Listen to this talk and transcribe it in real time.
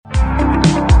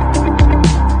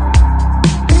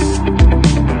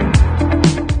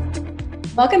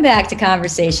Welcome back to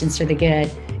Conversations for the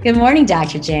Good. Good morning,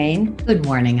 Dr. Jane. Good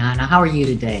morning, Anna. How are you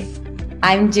today?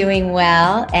 I'm doing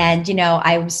well. And,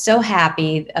 I'm so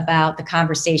happy about the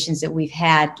conversations that we've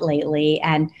had lately.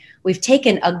 And we've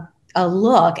taken a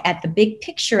look at the big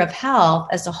picture of health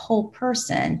as a whole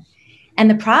person and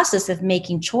the process of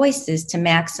making choices to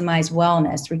maximize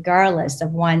wellness, regardless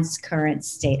of one's current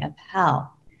state of health.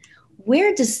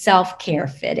 Where does self-care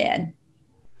fit in?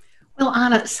 Well,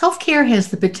 Anna, self-care has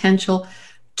the potential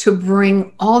to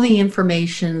bring all the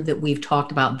information that we've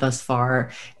talked about thus far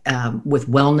with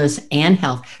wellness and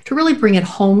health, to really bring it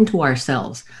home to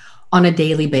ourselves on a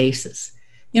daily basis.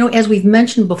 As we've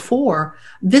mentioned before,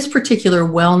 this particular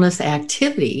wellness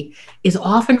activity is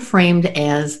often framed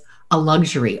as a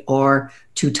luxury or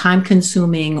too time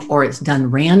consuming, or it's done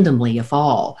randomly, if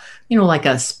all, like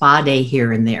a spa day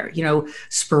here and there,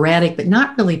 sporadic, but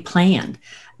not really planned.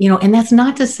 And that's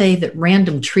not to say that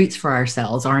random treats for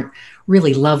ourselves aren't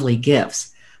really lovely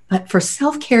gifts. But for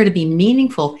self-care to be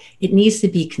meaningful, it needs to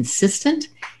be consistent,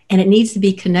 and it needs to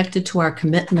be connected to our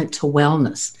commitment to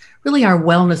wellness, really our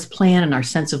wellness plan and our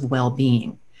sense of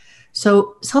well-being.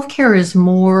 So self-care is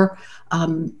more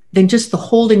than just the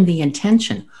holding the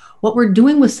intention. What we're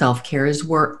doing with self-care is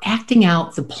we're acting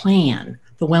out the plan,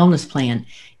 the wellness plan,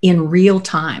 in real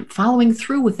time, following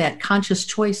through with that conscious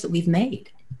choice that we've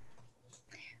made.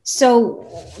 So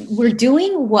we're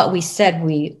doing what we said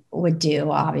we would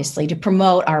do, obviously, to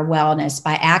promote our wellness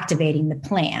by activating the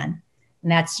plan.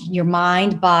 And that's your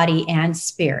mind, body, and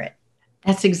spirit.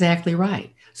 That's exactly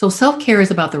right. So self-care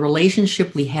is about the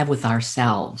relationship we have with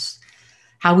ourselves,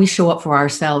 how we show up for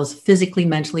ourselves physically,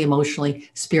 mentally,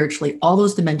 emotionally, spiritually, all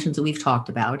those dimensions that we've talked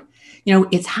about.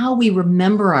 It's how we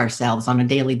remember ourselves on a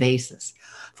daily basis,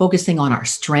 focusing on our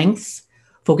strengths,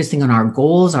 focusing on our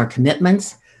goals, our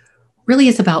commitments. Really,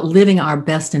 it's about living our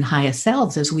best and highest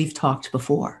selves, as we've talked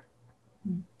before.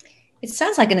 It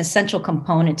sounds like an essential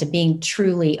component to being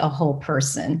truly a whole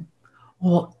person.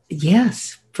 Well,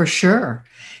 yes, for sure.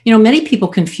 Many people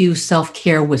confuse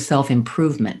self-care with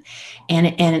self-improvement.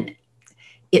 And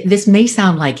this may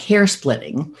sound like hair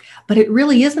splitting, but it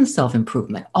really isn't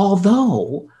self-improvement.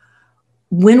 Although,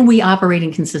 when we operate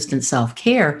in consistent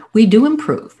self-care, we do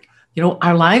improve.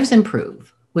 Our lives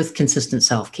improve with consistent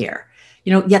self-care.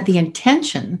 Yet the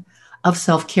intention of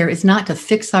self-care is not to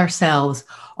fix ourselves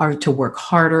or to work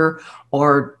harder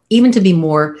or even to be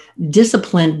more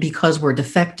disciplined because we're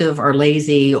defective or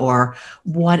lazy or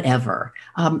whatever.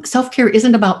 Self-care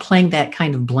isn't about playing that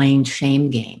kind of blame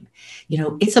shame game.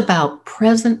 It's about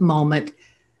present moment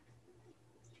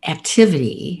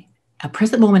activity, a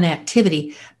present moment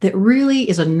activity that really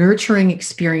is a nurturing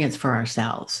experience for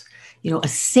ourselves, a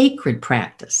sacred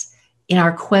practice in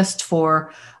our quest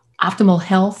for optimal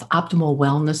health, optimal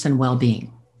wellness, and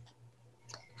well-being.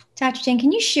 Dr. Jane,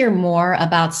 can you share more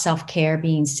about self-care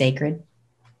being sacred?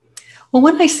 Well,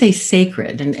 when I say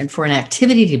sacred, and for an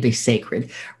activity to be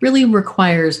sacred, really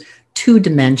requires two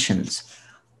dimensions.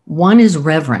 One is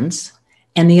reverence,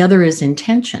 and the other is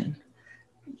intention,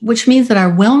 which means that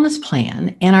our wellness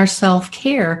plan and our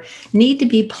self-care need to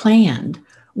be planned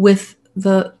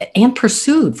and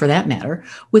pursued, for that matter,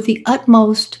 with the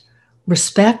utmost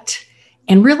respect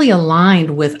and really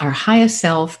aligned with our highest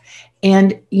self.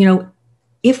 And,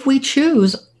 if we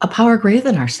choose, a power greater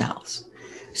than ourselves.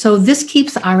 So this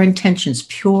keeps our intentions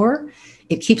pure.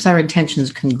 It keeps our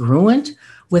intentions congruent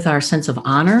with our sense of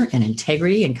honor and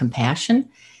integrity and compassion.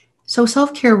 So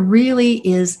self-care really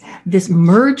is this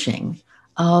merging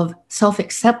of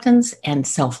self-acceptance and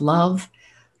self-love,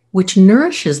 which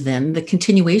nourishes then the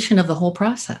continuation of the whole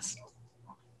process.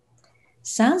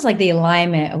 Sounds like the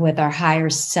alignment with our higher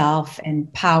self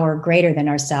and power greater than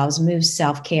ourselves moves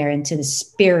self-care into the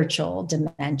spiritual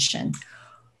dimension.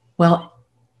 Well,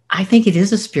 I think it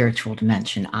is a spiritual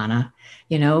dimension, Anna,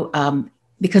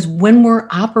 because when we're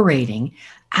operating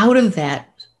out of that,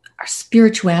 our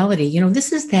spirituality,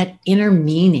 this is that inner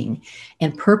meaning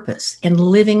and purpose and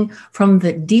living from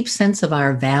the deep sense of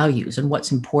our values and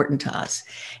what's important to us.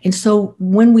 And so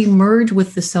when we merge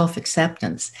with the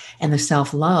self-acceptance and the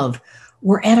self-love,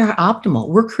 we're at our optimal.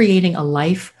 We're creating a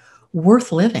life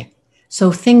worth living.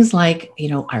 So things like,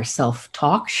 our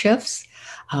self-talk shifts,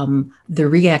 the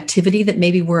reactivity that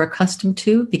maybe we're accustomed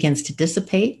to begins to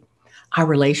dissipate. Our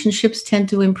relationships tend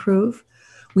to improve.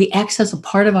 We access a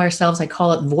part of ourselves, I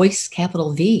call it voice,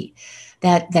 capital V,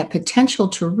 that potential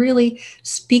to really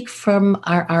speak from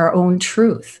our own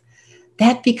truth.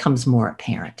 That becomes more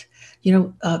apparent.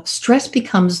 Stress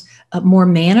becomes more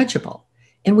manageable.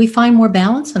 And we find more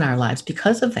balance in our lives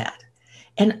because of that.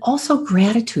 And also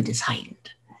gratitude is heightened.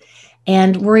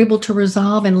 And we're able to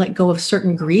resolve and let go of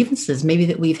certain grievances, maybe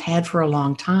that we've had for a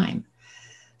long time.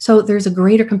 So there's a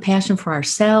greater compassion for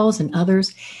ourselves and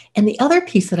others. And the other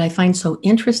piece that I find so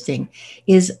interesting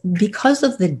is because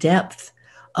of the depth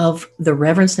of the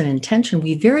reverence and intention,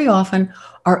 we very often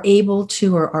are able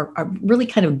to, or are really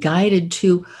kind of guided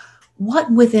to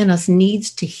what within us needs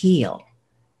to heal.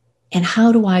 And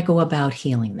how do I go about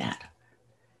healing that?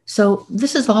 So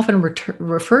this is often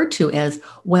referred to as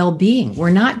well-being. We're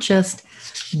not just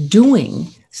doing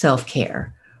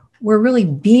self-care. We're really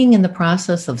being in the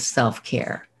process of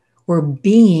self-care. We're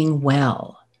being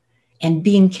well and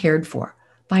being cared for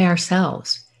by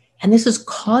ourselves. And this is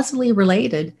causally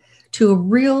related to a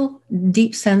real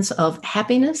deep sense of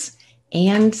happiness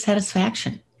and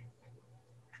satisfaction.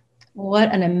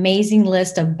 What an amazing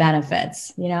list of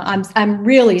benefits. I'm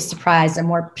really surprised that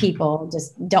more people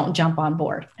just don't jump on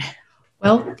board.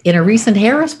 Well, in a recent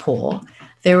Harris poll,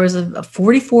 there was a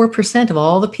 44% of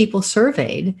all the people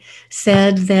surveyed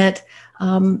said that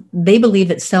they believe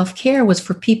that self-care was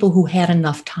for people who had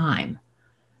enough time,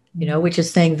 which is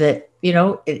saying that,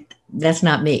 that's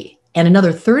not me. And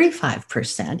another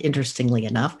 35%, interestingly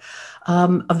enough,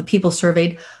 of the people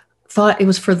surveyed thought it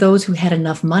was for those who had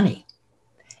enough money.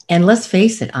 And let's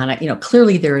face it, Anna,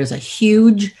 clearly there is a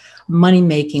huge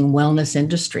money-making wellness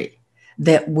industry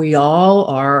that we all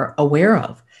are aware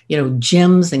of.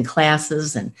 Gyms and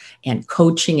classes and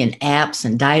coaching and apps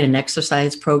and diet and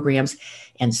exercise programs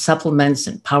and supplements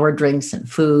and power drinks and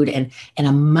food and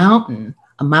a mountain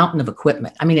of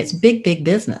equipment. I mean, it's big, big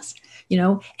business,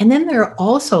 And then there are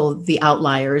also the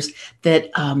outliers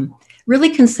that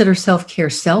really consider self-care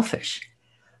selfish.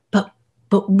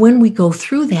 But when we go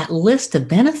through that list of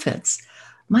benefits,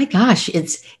 my gosh,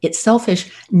 it's selfish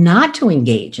not to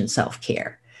engage in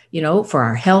self-care, for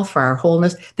our health, for our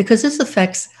wholeness, because this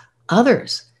affects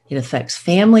others. It affects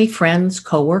family, friends,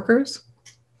 coworkers.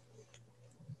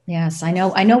 Yes, I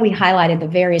know we highlighted the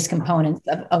various components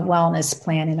of wellness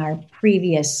plan in our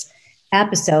previous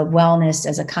episode, Wellness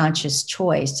as a Conscious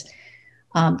Choice.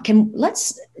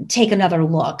 Let's take another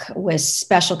look with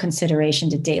special consideration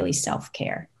to daily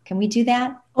self-care. Can we do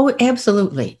that? Oh,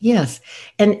 absolutely. Yes.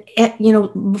 And,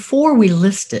 before we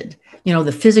listed,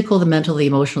 the physical, the mental, the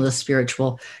emotional, the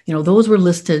spiritual, those were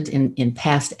listed in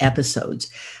past episodes.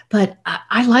 But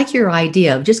I like your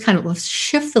idea of just kind of let's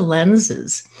shift the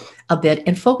lenses a bit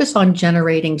and focus on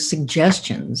generating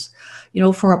suggestions,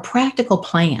 for a practical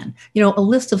plan, a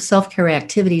list of self-care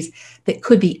activities that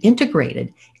could be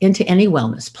integrated into any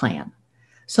wellness plan.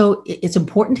 So it's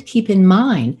important to keep in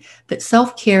mind that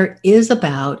self-care is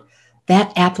about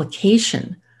that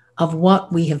application of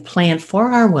what we have planned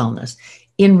for our wellness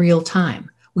in real time.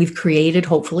 We've created,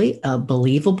 hopefully, a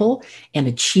believable and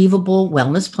achievable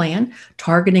wellness plan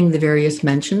targeting the various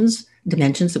dimensions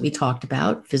that we talked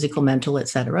about, physical, mental, et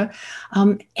cetera,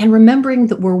 and remembering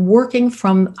that we're working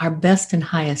from our best and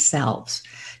highest selves.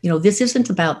 This isn't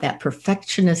about that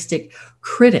perfectionistic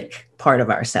critic part of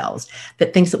ourselves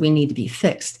that thinks that we need to be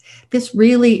fixed. This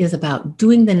really is about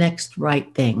doing the next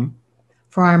right thing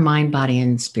for our mind, body,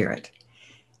 and spirit.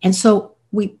 And so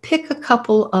we pick a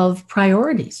couple of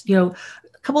priorities, a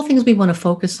couple of things we want to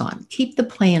focus on. Keep the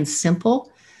plan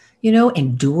simple,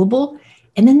 and doable.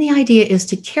 And then the idea is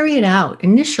to carry it out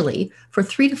initially for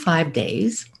 3 to 5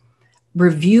 days,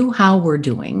 review how we're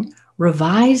doing,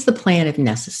 revise the plan if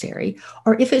necessary,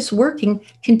 or if it's working,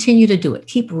 continue to do it.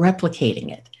 Keep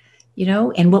replicating it,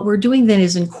 And what we're doing then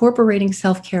is incorporating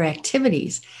self-care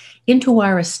activities into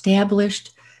our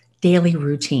established daily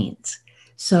routines.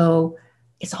 So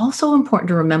it's also important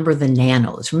to remember the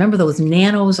nanos. Remember, those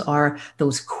nanos are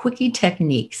those quickie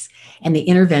techniques and the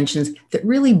interventions that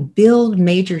really build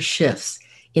major shifts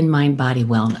in mind-body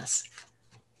wellness.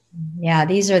 Yeah,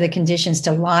 these are the conditions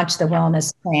to launch the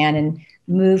wellness plan and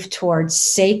move towards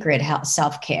sacred health,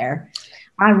 self-care.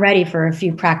 I'm ready for a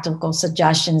few practical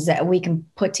suggestions that we can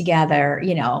put together,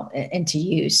 into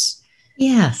use.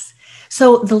 Yes.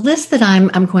 So the list that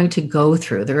I'm going to go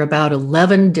through, there are about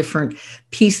 11 different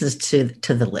pieces to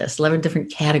the list, 11 different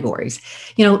categories.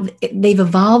 They've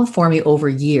evolved for me over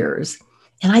years,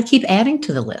 and I keep adding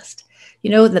to the list.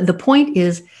 The point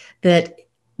is that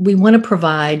we want to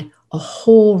provide a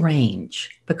whole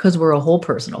range, because we're a whole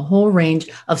person, a whole range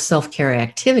of self-care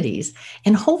activities.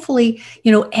 And hopefully,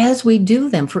 as we do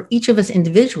them for each of us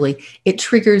individually, it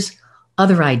triggers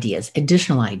other ideas,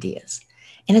 additional ideas.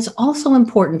 And it's also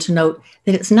important to note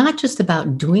that it's not just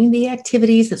about doing the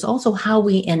activities, it's also how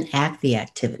we enact the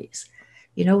activities.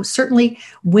 Certainly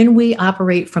when we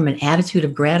operate from an attitude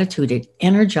of gratitude, it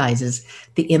energizes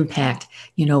the impact,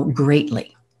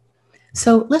 greatly.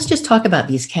 So let's just talk about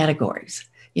these categories.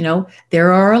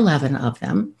 There are 11 of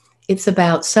them. It's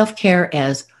about self-care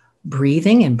as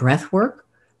breathing and breath work,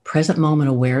 present moment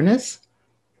awareness,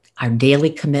 our daily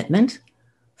commitment,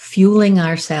 fueling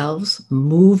ourselves,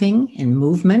 moving and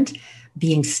movement,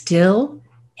 being still,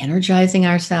 energizing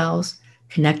ourselves,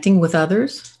 connecting with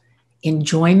others,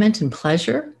 enjoyment and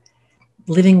pleasure,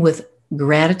 living with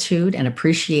gratitude and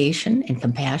appreciation and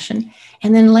compassion.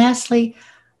 And then lastly,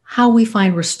 how we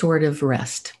find restorative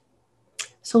rest.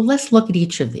 So let's look at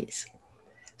each of these.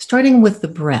 Starting with the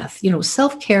breath,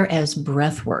 self-care as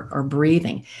breath work or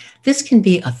breathing. This can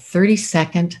be a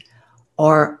 30-second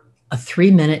or a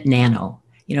 3-minute nano.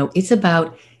 It's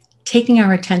about taking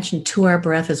our attention to our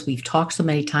breath, as we've talked so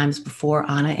many times before,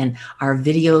 Anna, and our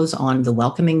videos on the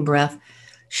Welcoming Breath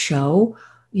show.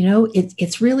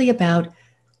 It's really about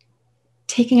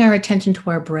taking our attention to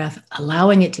our breath,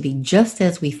 allowing it to be just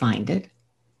as we find it,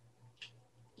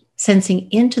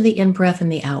 sensing into the in-breath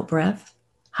and the out-breath,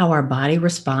 how our body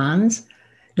responds,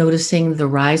 noticing the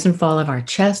rise and fall of our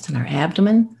chest and our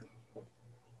abdomen.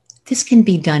 This can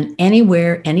be done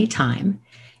anywhere, anytime.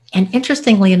 And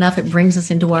interestingly enough, it brings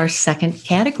us into our second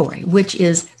category, which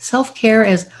is self-care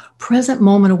as present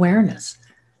moment awareness.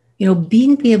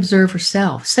 Being the observer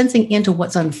self, sensing into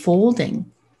what's unfolding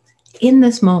in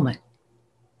this moment,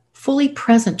 fully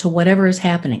present to whatever is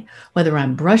happening, whether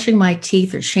I'm brushing my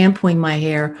teeth or shampooing my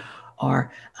hair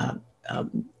or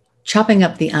chopping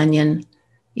up the onion,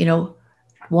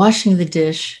 washing the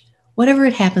dish, whatever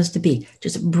it happens to be,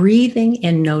 just breathing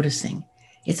and noticing.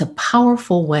 It's a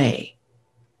powerful way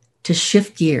to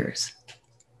shift gears.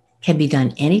 Can be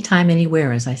done anytime,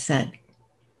 anywhere, as I said.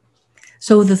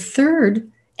 So the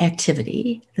third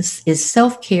activity is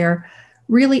self-care,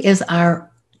 really is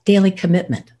our daily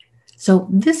commitment. So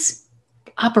this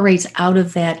operates out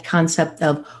of that concept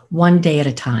of one day at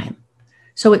a time.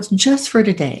 So it's just for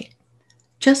today.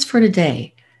 Just for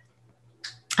today,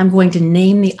 I'm going to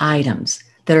name the items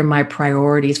that are my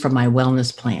priorities for my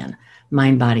wellness plan,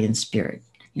 mind, body, and spirit.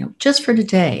 Just for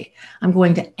today, I'm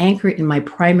going to anchor it in my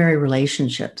primary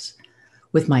relationships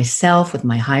with myself, with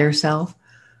my higher self,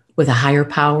 with a higher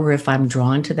power if I'm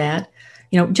drawn to that.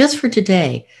 Just for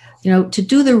today, to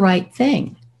do the right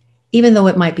thing, even though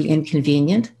it might be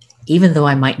inconvenient, even though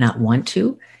I might not want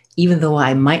to, even though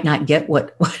I might not get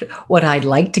what I'd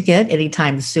like to get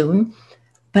anytime soon,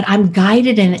 but I'm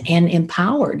guided and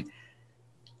empowered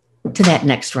to that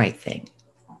next right thing.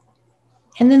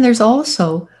 And then there's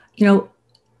also,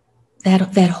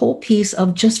 that whole piece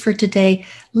of just for today,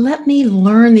 let me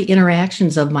learn the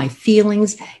interactions of my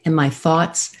feelings and my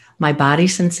thoughts, my body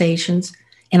sensations,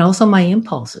 and also my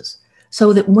impulses,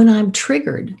 so that when I'm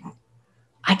triggered,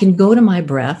 I can go to my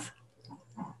breath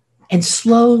and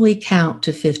slowly count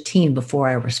to 15 before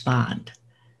I respond.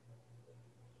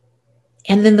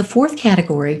 And then the fourth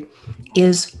category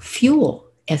is fuel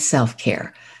as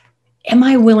self-care. Am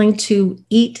I willing to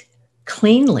eat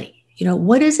cleanly?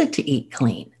 What is it to eat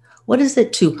clean? What is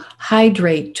it to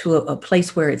hydrate to a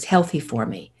place where it's healthy for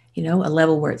me? A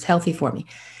level where it's healthy for me.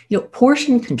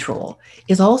 Portion control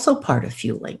is also part of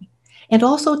fueling, and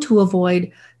also to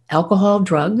avoid alcohol,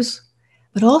 drugs,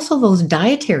 but also those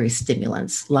dietary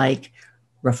stimulants like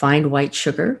refined white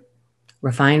sugar,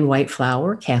 refined white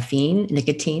flour, caffeine,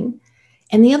 nicotine.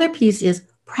 And the other piece is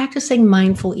practicing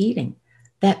mindful eating,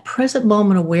 that present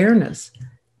moment awareness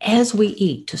as we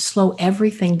eat, to slow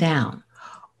everything down.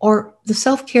 Or the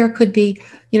self-care could be,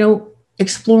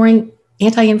 exploring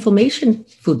anti-inflammation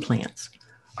food plans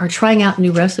or trying out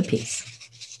new recipes.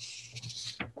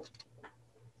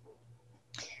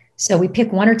 So we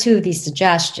pick one or two of these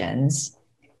suggestions,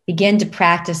 begin to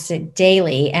practice it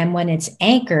daily, and when it's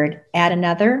anchored, add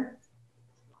another.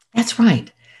 That's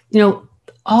right.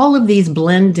 All of these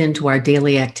blend into our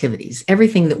daily activities,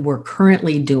 everything that we're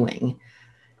currently doing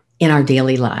in our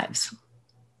daily lives.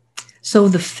 So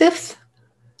the fifth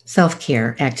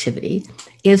self-care activity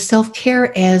is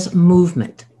self-care as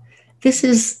movement. This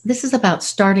is about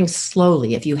starting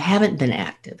slowly. If you haven't been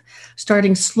active,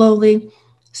 starting slowly,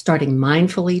 starting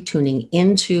mindfully, tuning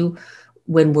into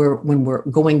when we're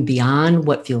going beyond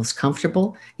what feels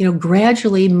comfortable,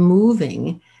 gradually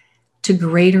moving to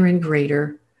greater and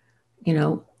greater,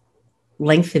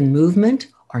 length in movement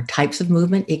or types of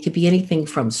movement. It could be anything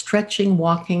from stretching,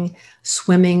 walking,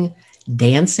 swimming,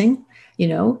 dancing.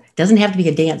 It doesn't have to be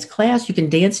a dance class. You can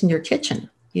dance in your kitchen,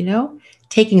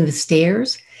 taking the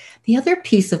stairs. The other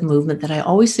piece of movement that I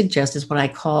always suggest is what I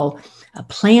call a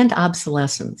planned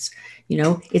obsolescence.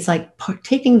 It's like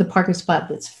taking the parking spot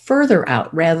that's further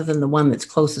out rather than the one that's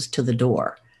closest to the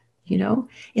door.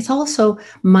 It's also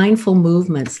mindful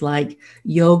movements like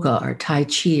yoga or Tai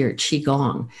Chi or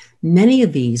Qigong. Many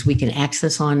of these we can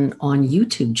access on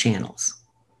YouTube channels.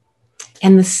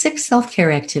 And the sixth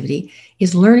self-care activity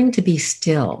is learning to be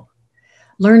still,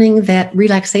 learning that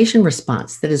relaxation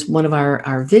response that is one of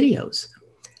our videos.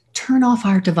 Turn off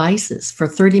our devices for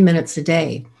 30 minutes a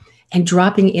day and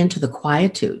dropping into the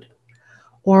quietude,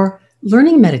 or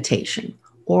learning meditation,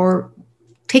 or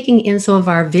taking in some of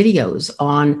our videos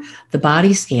on the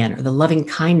body scan or the loving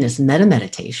kindness meta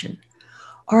meditation,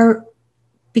 or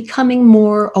becoming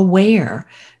more aware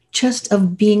just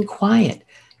of being quiet.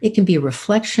 It can be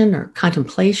reflection or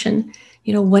contemplation,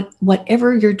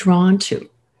 whatever you're drawn to.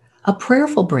 A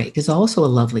prayerful break is also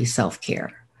a lovely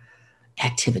self-care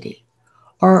activity.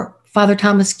 Or Father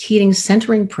Thomas Keating's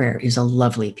centering prayer is a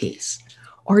lovely piece.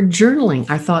 Or journaling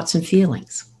our thoughts and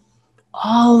feelings.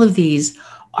 All of these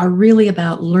are really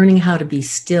about learning how to be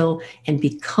still and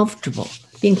be comfortable,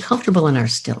 being comfortable in our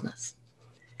stillness.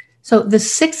 So the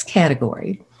sixth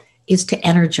category is to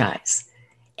energize.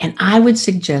 And I would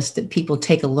suggest that people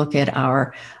take a look at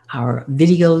our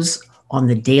videos on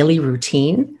the daily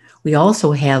routine. We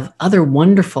also have other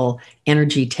wonderful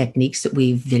energy techniques that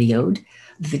we've videoed.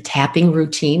 The tapping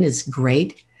routine is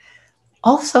great.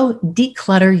 Also,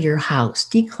 declutter your house,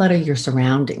 declutter your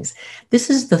surroundings. This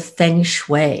is the Feng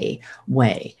Shui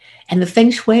way. And the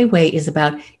Feng Shui way is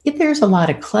about, if there's a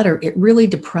lot of clutter, it really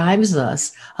deprives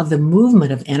us of the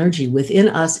movement of energy within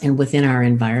us and within our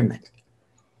environment.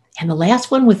 And the last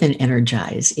one within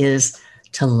energize is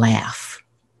to laugh.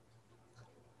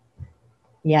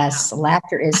 Yes,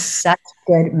 laughter is such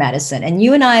good medicine. And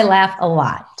you and I laugh a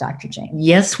lot, Dr. Jane.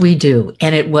 Yes, we do.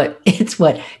 And it's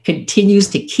what continues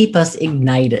to keep us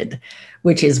ignited,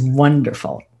 which is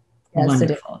wonderful. Yes,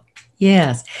 wonderful. It is.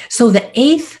 Yes. So the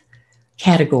eighth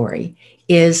category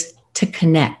is to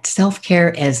connect,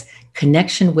 self-care as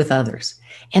connection with others.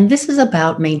 And this is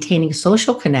about maintaining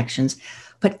social connections,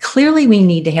 but clearly we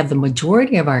need to have the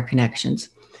majority of our connections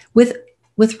with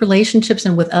relationships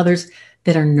and with others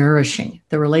that are nourishing.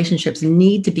 The relationships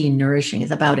need to be nourishing.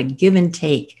 It's about a give and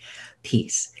take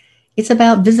piece. It's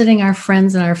about visiting our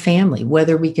friends and our family,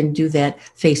 whether we can do that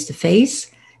face to face,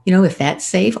 if that's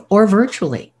safe, or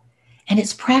virtually. And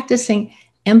it's practicing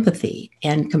empathy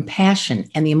and compassion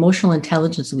and the emotional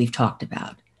intelligence that we've talked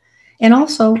about. And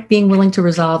also being willing to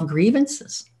resolve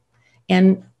grievances.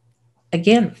 And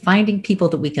again, finding people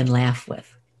that we can laugh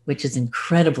with, which is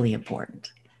incredibly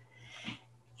important.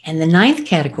 And the ninth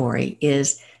category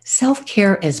is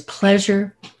self-care as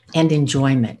pleasure and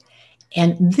enjoyment.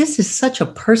 And this is such a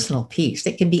personal piece.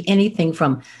 It can be anything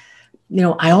from,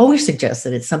 I always suggest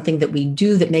that it's something that we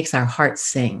do that makes our hearts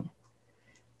sing.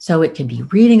 So it can be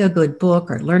reading a good book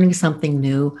or learning something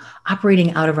new,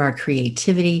 operating out of our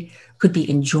creativity, could be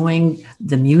enjoying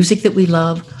the music that we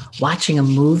love, watching a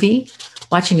movie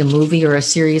or a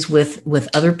series with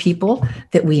other people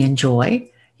that we enjoy,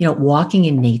 walking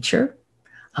in nature.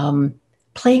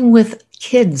 Playing with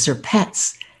kids or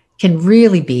pets can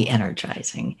really be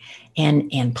energizing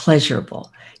and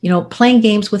pleasurable. Playing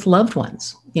games with loved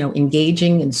ones,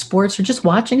 engaging in sports or just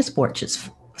watching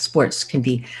sports can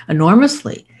be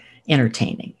enormously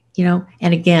entertaining,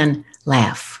 and again,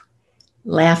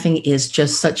 Laughing is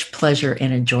just such pleasure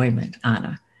and enjoyment,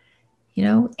 Anna,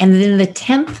 and then the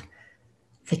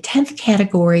 10th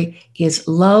category is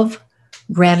love,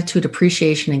 gratitude,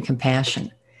 appreciation, and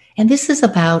compassion. And this is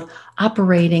about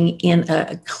operating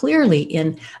clearly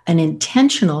in an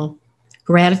intentional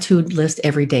gratitude list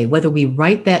every day, whether we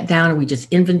write that down or we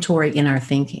just inventory in our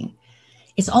thinking.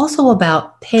 It's also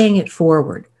about paying it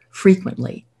forward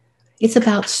frequently. It's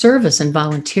about service and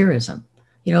volunteerism,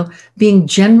 being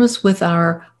generous with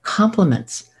our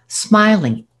compliments,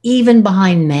 smiling, even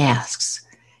behind masks.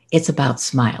 It's about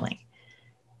smiling.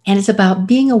 And it's about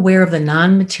being aware of the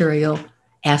non-material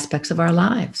aspects of our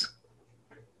lives.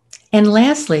 And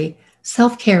lastly,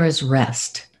 self-care is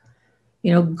rest.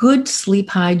 Good sleep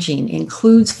hygiene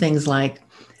includes things like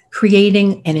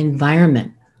creating an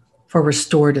environment for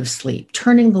restorative sleep,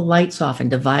 turning the lights off and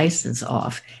devices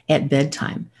off at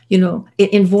bedtime,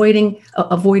 avoiding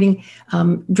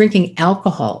drinking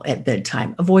alcohol at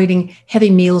bedtime, avoiding heavy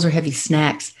meals or heavy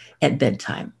snacks at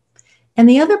bedtime. And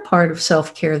the other part of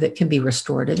self-care that can be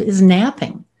restorative is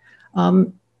napping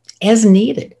as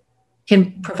needed.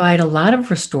 Can provide a lot of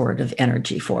restorative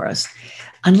energy for us,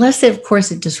 unless, of course,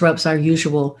 it disrupts our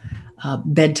usual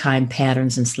bedtime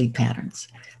patterns and sleep patterns.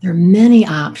 There are many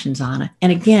options, Anna.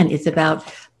 And again, it's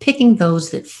about picking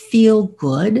those that feel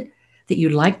good, that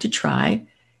you'd like to try,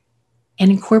 and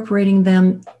incorporating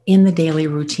them in the daily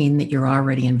routine that you're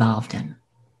already involved in.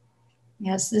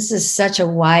 Yes, this is such a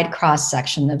wide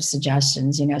cross-section of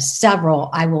suggestions. Several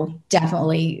I will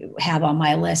definitely have on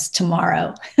my list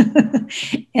tomorrow.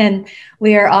 And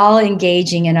we are all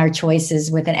engaging in our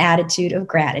choices with an attitude of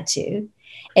gratitude.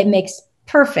 It makes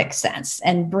perfect sense.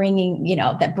 And bringing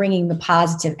the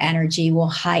positive energy will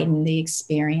heighten the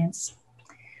experience.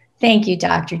 Thank you,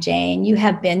 Dr. Jane. You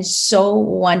have been so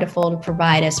wonderful to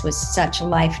provide us with such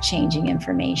life-changing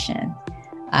information.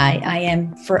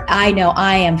 I know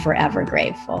I am forever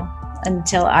grateful.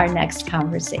 Until our next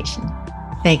conversation.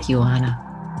 Thank you,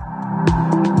 Anna.